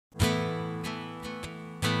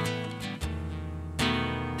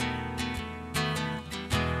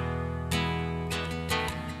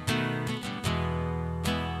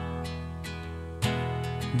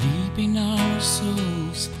in our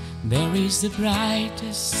souls there is the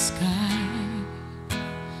brightest sky.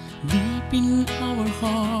 Deep in our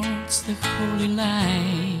hearts the holy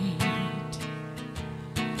light.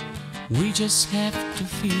 We just have to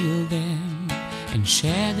feel them and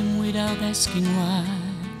share them without asking why.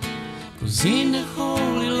 'Cause in the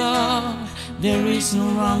holy love there is no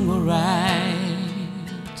wrong or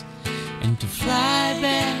right. And to fly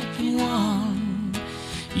back in one,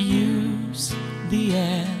 use the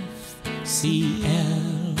F.C.L.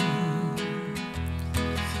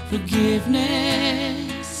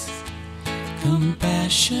 Forgiveness,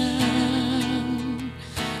 compassion,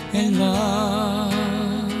 and love.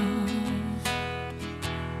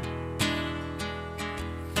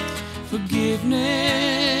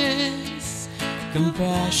 Forgiveness,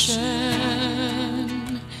 compassion,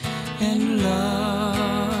 and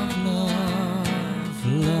love, love,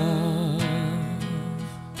 love.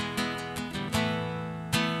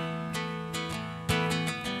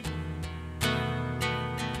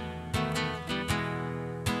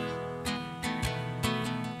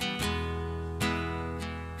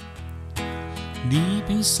 Deep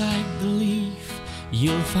inside the leaf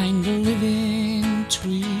you'll find the living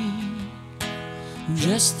tree,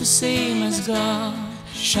 just the same as God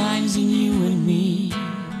shines in you and me.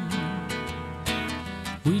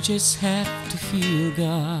 We just have to feel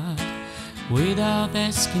God without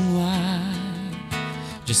asking why.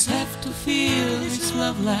 Just have to feel His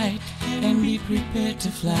love light and be prepared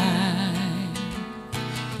to fly.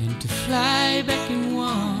 And to fly back in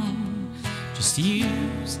one, just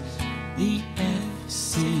use the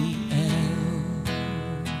F.C.L.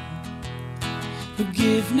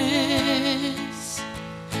 Forgiveness,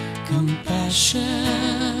 compassion,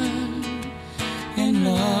 and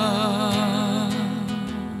love.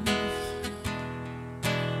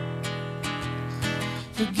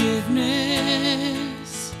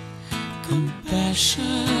 Forgiveness, compassion,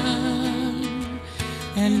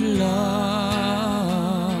 and love.